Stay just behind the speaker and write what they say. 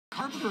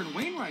Hosmer and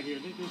Wainwright here.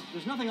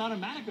 There's nothing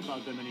automatic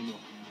about them anymore.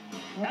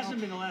 Well,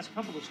 hasn't been the last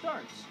couple of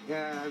starts.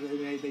 Yeah,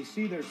 they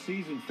see their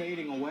season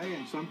fading away,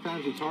 and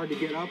sometimes it's hard to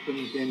get up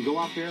and go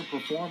out there and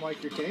perform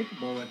like you're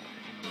capable. And,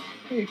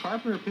 hey,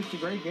 Carpenter pitched a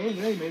great game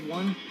today. Made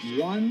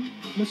one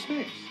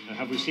mistake.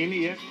 Have we seen it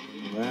yet?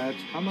 That's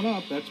coming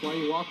up. That's why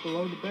you walk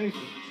below the bases.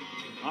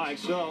 All right,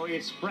 so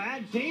it's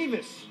Brad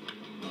Davis.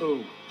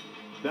 Oh,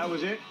 that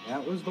was it?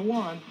 That was the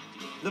one.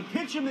 The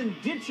pitch 'em and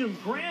ditch 'em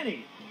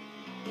granny.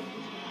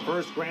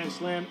 First grand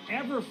slam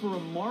ever for a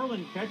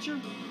Marlin catcher.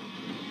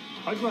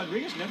 Pudge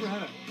Rodriguez never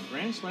had a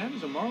grand slam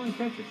as a Marlin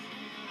catcher.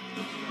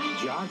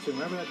 Johnson,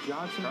 remember that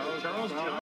Johnson? Charles Johnson.